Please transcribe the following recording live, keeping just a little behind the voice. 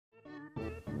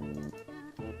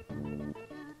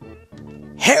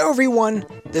Hey everyone,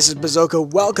 this is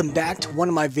Bazzoka. Welcome back to one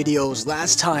of my videos.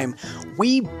 Last time,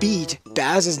 we beat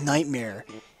Baz's nightmare,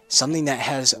 something that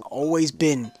has always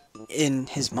been in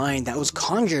his mind that was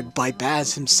conjured by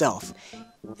Baz himself.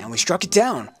 And we struck it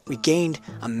down. We gained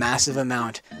a massive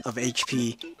amount of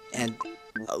HP, and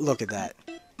look at that.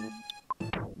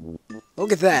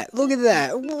 Look at that, look at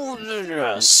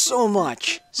that. So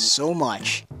much, so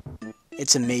much.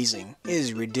 It's amazing. It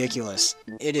is ridiculous.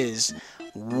 It is,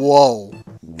 whoa.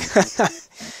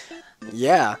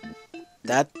 Yeah,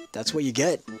 that's what you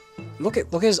get. Look at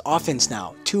his offense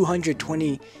now.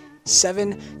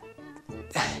 227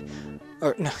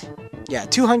 or no, yeah,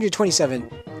 227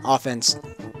 offense,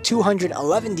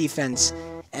 211 defense,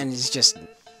 and it's just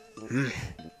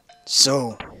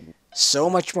so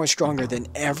much more stronger than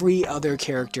every other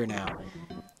character now.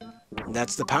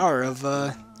 That's the power of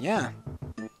yeah,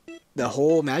 the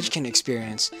whole Magickin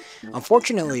experience.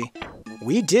 Unfortunately,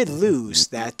 we did lose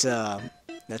that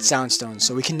that Soundstone,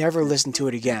 so we can never listen to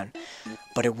it again.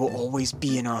 But it will always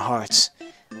be in our hearts.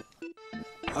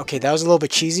 Okay, that was a little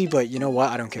bit cheesy, but you know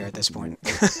what? I don't care at this point.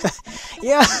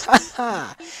 Yeah,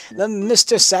 the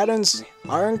Mr. Saturns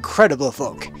are incredible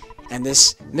folk. And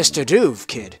this Mr. Duve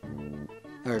kid.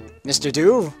 Or Mr.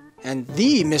 Duve? And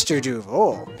the Mr. Duve.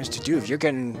 Oh, Mr. Duve, you're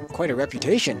getting quite a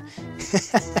reputation.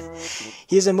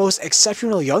 He is a most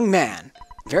exceptional young man.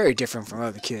 Very different from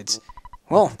other kids.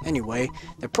 Well, anyway,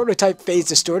 the prototype phase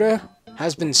distorter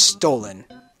has been stolen.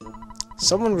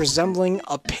 Someone resembling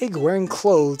a pig wearing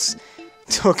clothes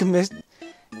took Mr.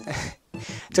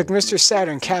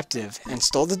 Saturn captive and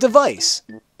stole the device.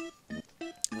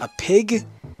 A pig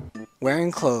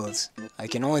wearing clothes. I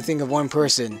can only think of one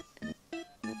person.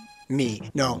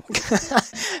 Me. No.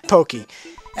 Pokey.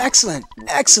 Excellent.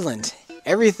 Excellent.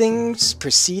 Everything's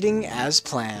proceeding as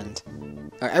planned.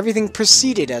 Or everything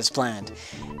proceeded as planned.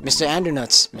 Mr.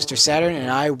 Andernuts, Mr. Saturn, and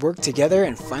I worked together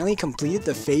and finally completed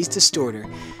the phase distorter.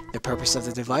 The purpose of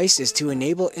the device is to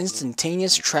enable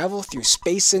instantaneous travel through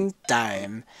space and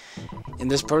time. In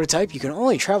this prototype, you can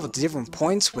only travel to different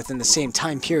points within the same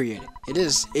time period. It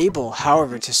is able,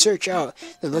 however, to search out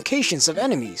the locations of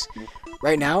enemies.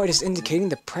 Right now, it is indicating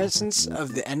the presence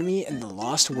of the enemy in the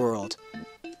Lost World.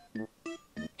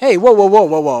 Hey, whoa, whoa, whoa,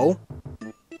 whoa, whoa.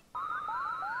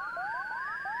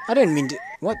 I didn't mean to...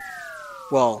 What?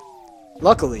 Well,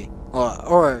 luckily,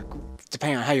 or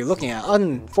depending on how you're looking at it,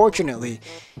 unfortunately,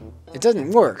 it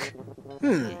doesn't work.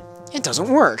 It doesn't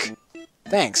work.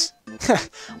 Thanks.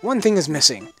 One thing is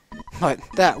missing. But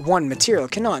that one material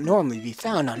cannot normally be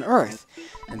found on Earth.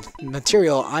 The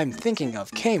material I'm thinking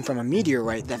of came from a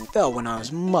meteorite that fell when I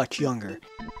was much younger.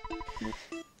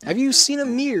 Have you seen a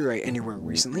meteorite anywhere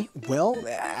recently? Well,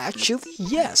 actually,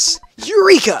 yes.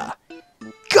 Eureka!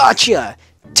 Gotcha!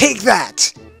 Take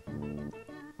that!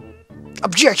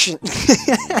 Objection!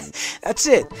 That's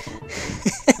it.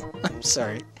 I'm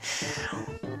sorry.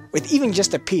 With even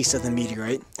just a piece of the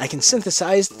meteorite, I can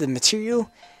synthesize the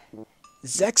material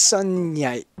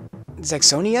Zexoniite.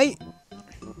 Zexoniite.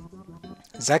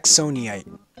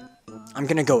 I'm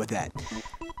gonna go with that.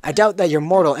 I doubt that your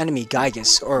mortal enemy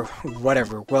Giygas, or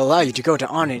whatever, will allow you to go to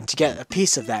Onett to get a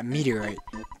piece of that meteorite.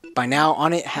 By now,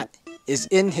 Onett is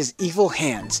in his evil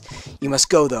hands. You must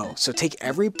go, though, so take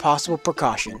every possible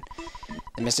precaution.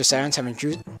 The Mr. Saturns have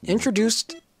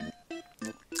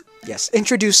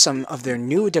introduced some of their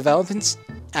new developments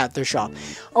at their shop.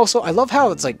 Also, I love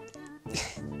how it's like,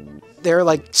 they're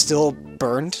like still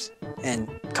burned and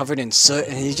covered in soot,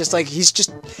 and he's just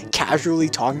casually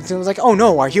talking to them. It's like, oh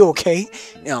no, are you okay?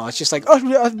 No, it's just like, oh,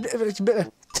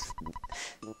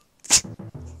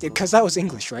 because that was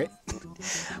English, right?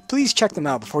 Please check them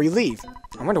out before you leave.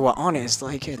 I wonder what Onett is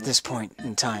like at this point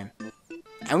in time.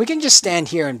 And we can just stand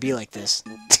here and be like this.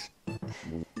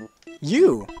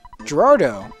 You,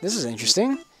 Gerardo, this is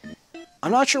interesting. I'm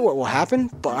not sure what will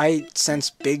happen, but I sense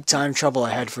big time trouble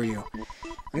ahead for you.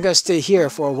 I'm gonna stay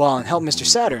here for a while and help Mr.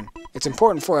 Saturn. It's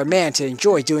important for a man to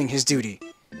enjoy doing his duty.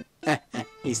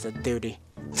 He's the duty.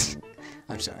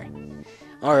 I'm sorry.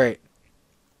 Alright.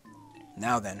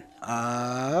 Now then,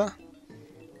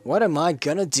 what am I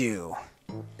gonna do?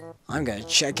 I'm gonna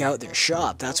check out their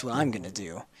shop. That's what I'm gonna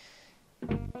do.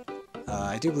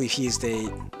 I do believe he's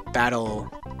the battle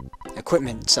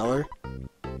equipment seller.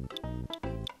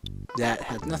 That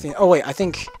had nothing. Oh wait, I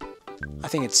think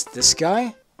it's this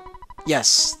guy.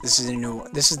 Yes, this is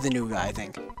the new guy, I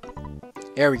think.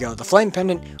 There we go. The flame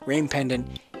pendant, rain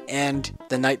pendant, and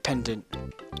the night pendant.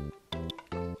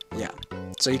 Yeah.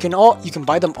 So you can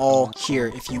buy them all here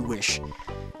if you wish.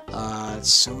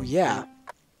 So yeah.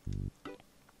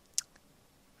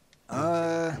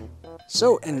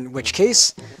 So, in which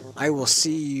case, I will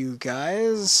see you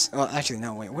guys... Well, actually,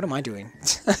 no, wait, what am I doing?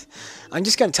 I'm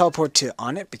just going to teleport to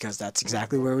Onett because that's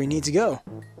exactly where we need to go.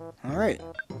 Alright.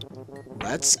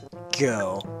 Let's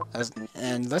go.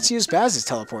 And let's use Baz's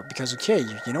teleport because, okay,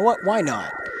 you know what? Why not?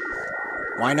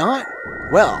 Why not?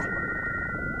 Well,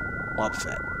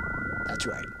 Wobbuffet. That's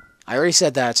right. I already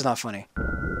said that, it's not funny.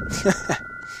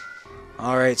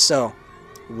 Alright, so,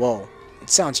 whoa. It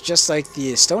sounds just like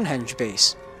the Stonehenge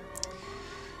base.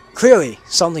 Clearly,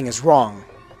 something is wrong.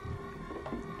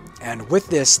 And with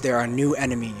this, there are new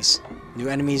enemies. New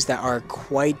enemies that are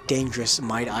quite dangerous,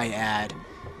 might I add.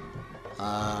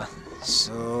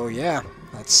 So yeah,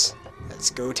 let's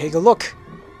go take a look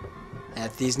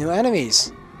at these new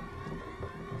enemies.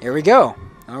 Here we go.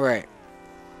 Alright.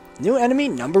 New enemy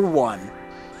number 1.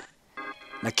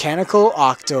 Mechanical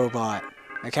Octobot.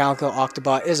 Mechanical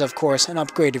Octobot is, of course, an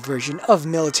upgraded version of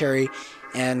military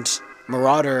and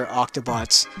Marauder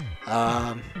Octobots.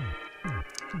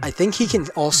 I think he can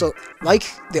also, like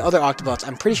the other Octobots,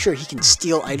 I'm pretty sure he can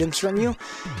steal items from you.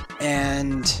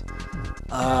 And,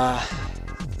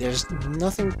 there's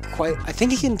nothing quite... I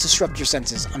think he can disrupt your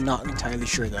senses. I'm not entirely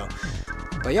sure, though.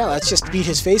 But yeah, let's just beat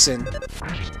his face in.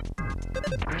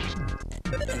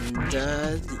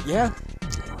 And, yeah.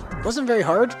 It wasn't very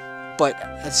hard, but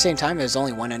at the same time, there's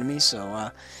only one enemy,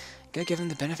 so, gotta give him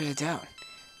the benefit of the doubt.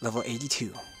 Level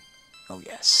 82. Oh,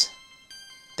 yes.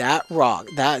 That rock.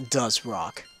 That does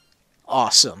rock.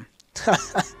 Awesome.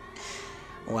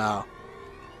 Wow.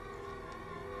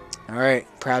 Alright,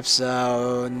 perhaps,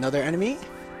 another enemy?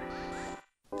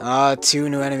 2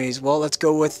 new enemies. Well, let's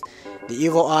go with the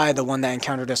Evil Eye, the one that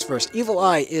encountered us first. Evil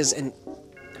Eye is an...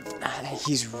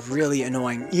 He's really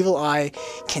annoying. Evil Eye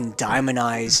can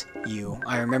diamondize you.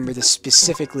 I remember this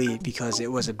specifically because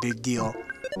it was a big deal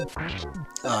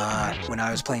when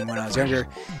I was playing when I was younger.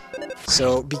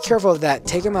 So be careful of that.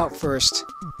 Take him out first.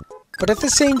 But at the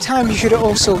same time, you should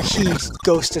also heed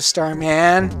Ghost of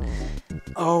Starman.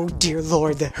 Oh dear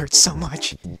lord, that hurts so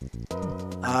much.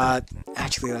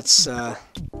 Actually, let's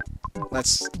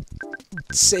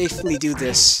safely do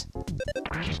this.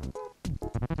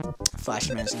 Flash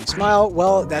menacing smile.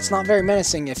 Well, that's not very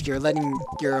menacing if you're letting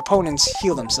your opponents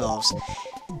heal themselves.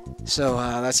 So,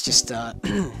 let's just,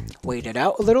 wait it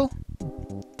out a little.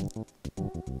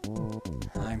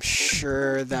 I'm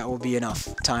sure that will be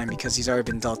enough time because he's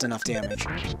already been dealt enough damage.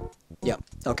 Yep,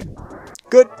 okay.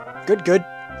 Good, good, good.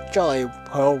 Jolly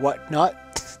ho, what not?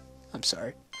 I'm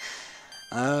sorry.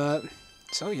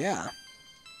 So yeah.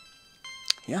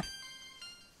 Yeah.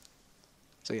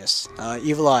 So yes,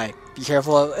 Evil Eye. Be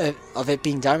careful of it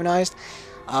being diamondized.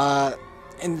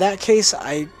 In that case,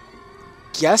 I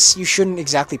guess you shouldn't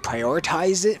exactly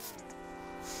prioritize it.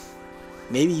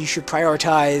 Maybe you should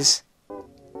prioritize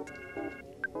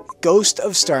Ghost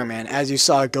of Starman. As you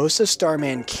saw, Ghost of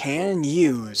Starman can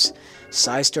use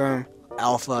Psystorm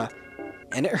Alpha,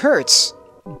 and it hurts.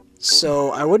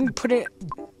 So I wouldn't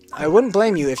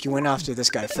blame you if you went after this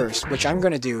guy first, which I'm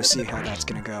gonna do, see how that's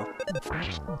gonna go.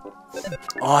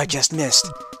 Oh, I just missed.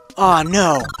 Oh,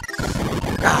 no.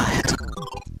 Ah, I had to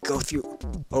go through.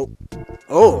 Oh.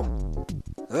 Oh.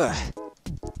 Ugh.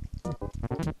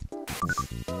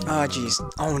 Ah, jeez.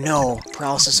 Oh, no.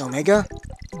 Paralysis Omega?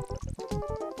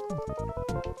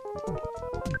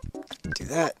 Do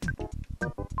that.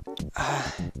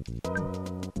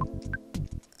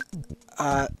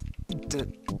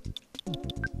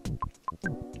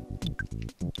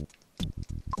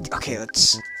 Okay,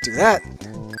 let's do that.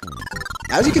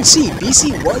 As you can see,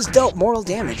 BC was dealt mortal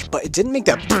damage, but it didn't make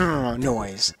that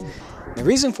noise. The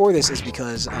reason for this is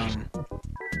because,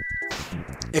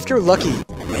 if you're lucky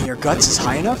and your guts is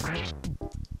high enough...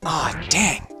 Ah,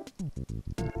 dang.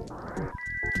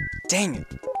 Dang it.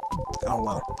 Oh,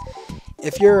 well.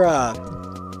 If you're,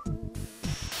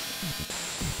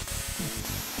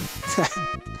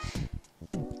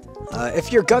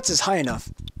 if your guts is high enough,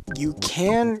 you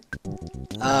can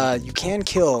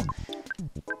kill...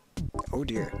 Oh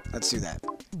dear, let's do that.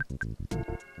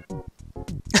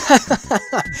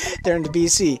 They're into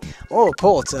BC. Oh,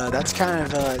 Polt, that's kind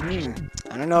of,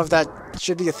 I don't know if that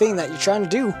should be a thing that you're trying to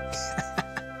do.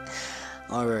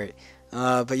 Alright,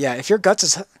 but yeah, if your guts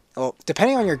is... Well,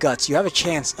 depending on your guts, you have a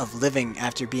chance of living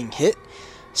after being hit.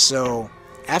 So,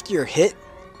 after you're hit,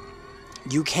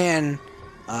 you can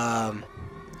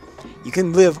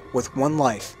live with 1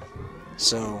 life.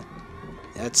 So,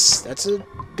 that's a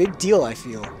big deal, I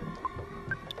feel.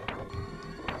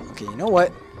 Okay, you know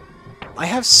what? I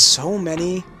have so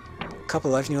many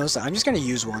couple life needles that I'm just gonna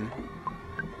use one.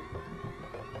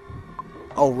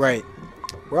 Oh, right.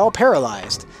 We're all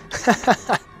paralyzed.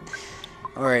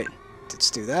 Alright, let's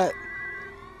do that.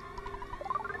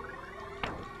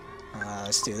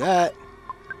 let's do that.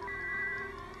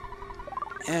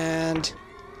 And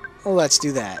let's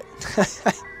do that.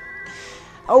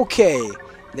 Okay,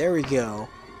 there we go.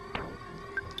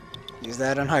 Use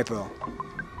that on hypo.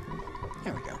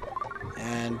 There we go.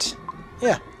 And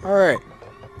yeah, alright.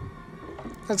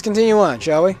 Let's continue on,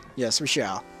 shall we? Yes, we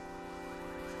shall.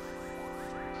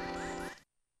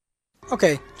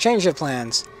 Okay, change of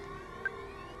plans.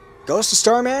 Goes to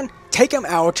Starman? Take him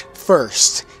out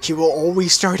first. He will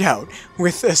always start out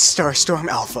with a Starstorm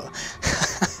Alpha.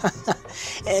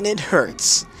 And it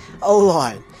hurts. A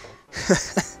lot.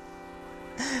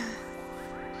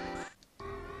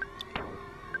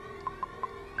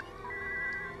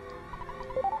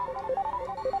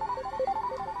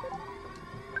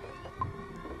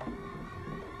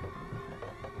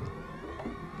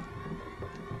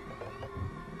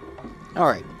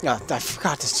 Alright, yeah, I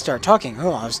forgot to start talking.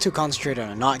 Oh, I was too concentrated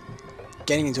on not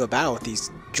getting into a battle with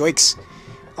these joiks.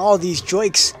 All these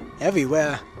joiks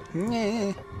everywhere.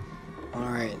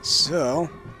 Alright, so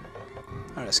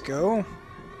let us go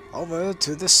over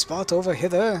to this spot over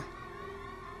hither.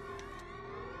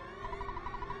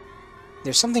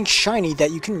 There's something shiny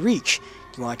that you can reach.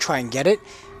 You want to try and get it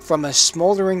from a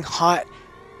smoldering hot,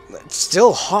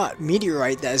 still hot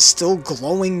meteorite that is still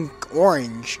glowing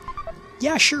orange.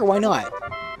 Yeah, sure, why not?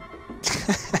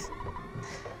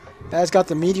 That's got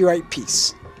the meteorite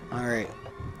piece. Alright.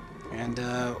 And,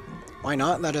 why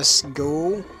not let us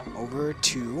go over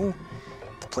to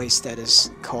the place that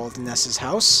is called Ness's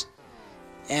house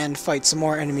and fight some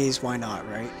more enemies, why not,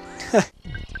 right?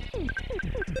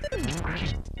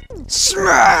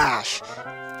 Smash!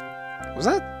 Was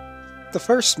that the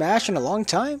first smash in a long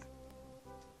time?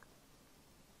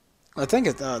 I think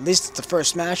at least it's the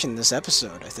first smash in this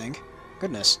episode, I think.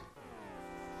 Goodness.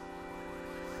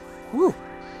 Woo!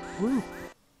 Woo!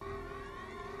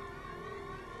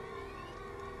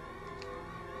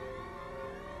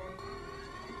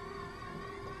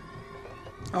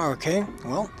 Okay,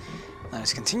 well,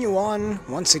 let's continue on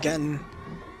once again.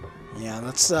 Yeah,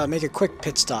 let's make a quick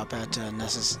pit stop at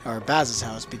Ness's or Baz's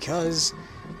house because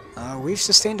we've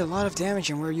sustained a lot of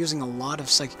damage and we're using a lot of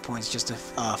psychic points just to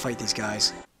fight these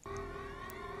guys.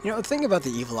 You know, the thing about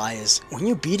the Evil Eye is, when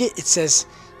you beat it, it says,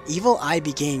 Evil Eye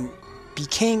became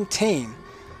tame.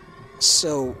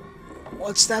 So,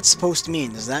 what's that supposed to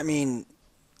mean? Does that mean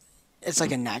it's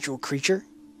like a natural creature?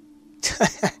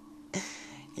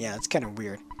 Yeah, it's kind of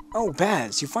weird. Oh,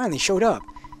 Baz, you finally showed up.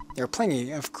 There are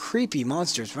plenty of creepy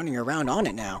monsters running around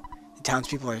Onett now. The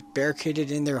townspeople are barricaded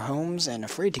in their homes and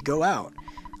afraid to go out.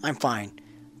 I'm fine,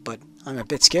 but I'm a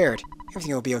bit scared.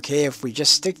 Everything will be okay if we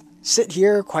just sit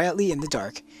here quietly in the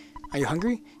dark. Are you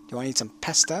hungry? Do I need some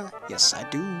pasta? Yes, I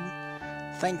do.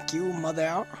 Thank you,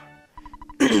 mother.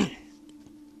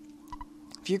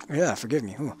 Yeah, forgive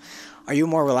me. Ooh. Are you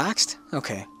more relaxed?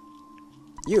 Okay.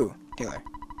 You, Taylor.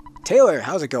 Taylor,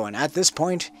 how's it going? At this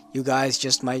point, you guys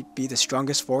just might be the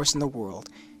strongest force in the world.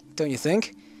 Don't you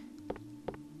think?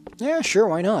 Yeah, sure,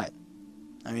 why not?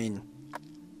 I mean,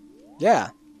 yeah,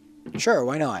 sure,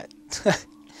 why not?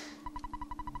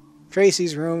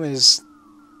 Tracy's room is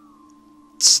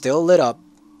still lit up.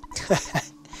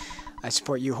 I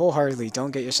support you wholeheartedly. Don't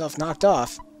get yourself knocked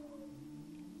off.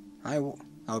 I'll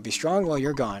be strong while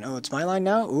you're gone. Oh, it's my line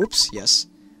now? Oops, yes.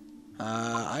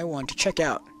 I want to check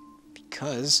out.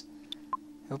 Because...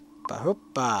 Hoopa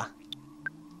hoopa.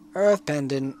 Earth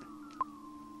pendant.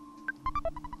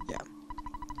 Yeah.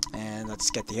 And let's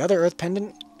get the other earth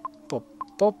pendant. Boop,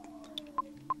 boop.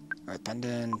 Earth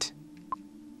pendant.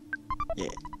 Yeah.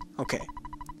 Okay.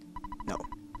 No.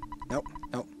 Nope.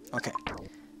 Nope. Okay.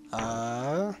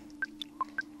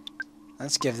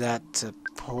 Let's give that to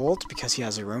Holt because he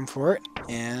has a room for it.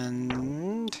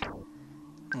 And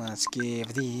let's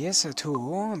give these to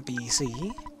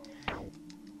BC.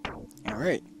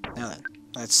 Alright. Now then,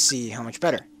 let's see how much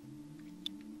better.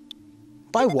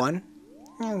 By one.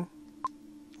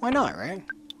 Why not, right?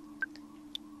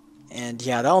 And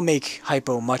yeah, that'll make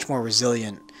Hypo much more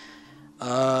resilient.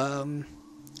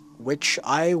 Which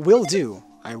I will do.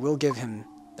 I will give him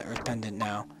the Earth Pendant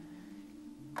now.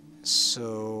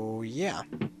 So, yeah.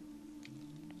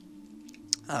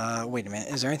 Wait a minute.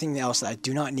 Is there anything else that I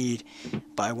do not need,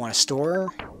 but I want to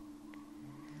store?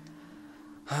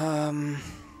 I'm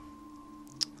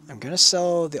gonna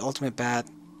sell the Ultimate Bat,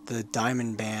 the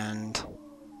Diamond Band,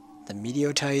 the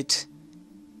Meteotite,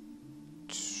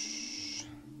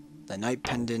 the Night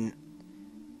Pendant,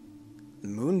 the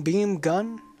Moonbeam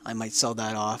Gun. I might sell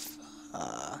that off.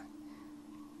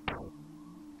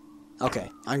 Okay,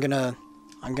 I'm gonna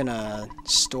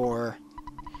store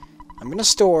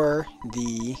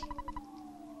the...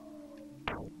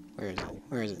 Where is it?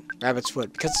 Where is it? Rabbit's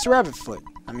foot. Because it's a rabbit foot.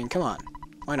 I mean, come on.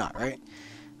 Why not, right?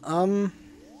 And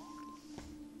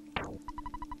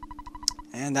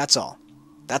that's all.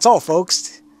 That's all,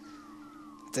 folks.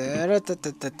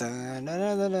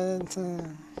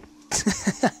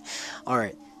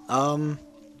 Alright.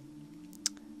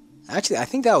 Actually, I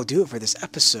think that will do it for this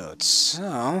episode.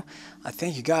 So, I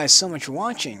thank you guys so much for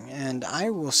watching, and I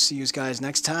will see you guys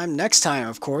next time. Next time,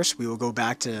 of course, we will go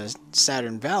back to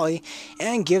Saturn Valley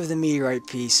and give the meteorite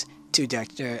piece to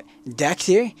Dr.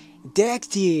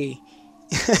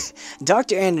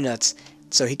 Onett,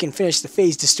 so he can finish the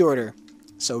phase distorter,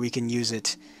 so we can use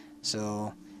it.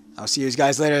 So, I'll see you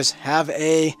guys later. Have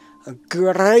a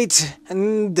great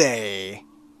day.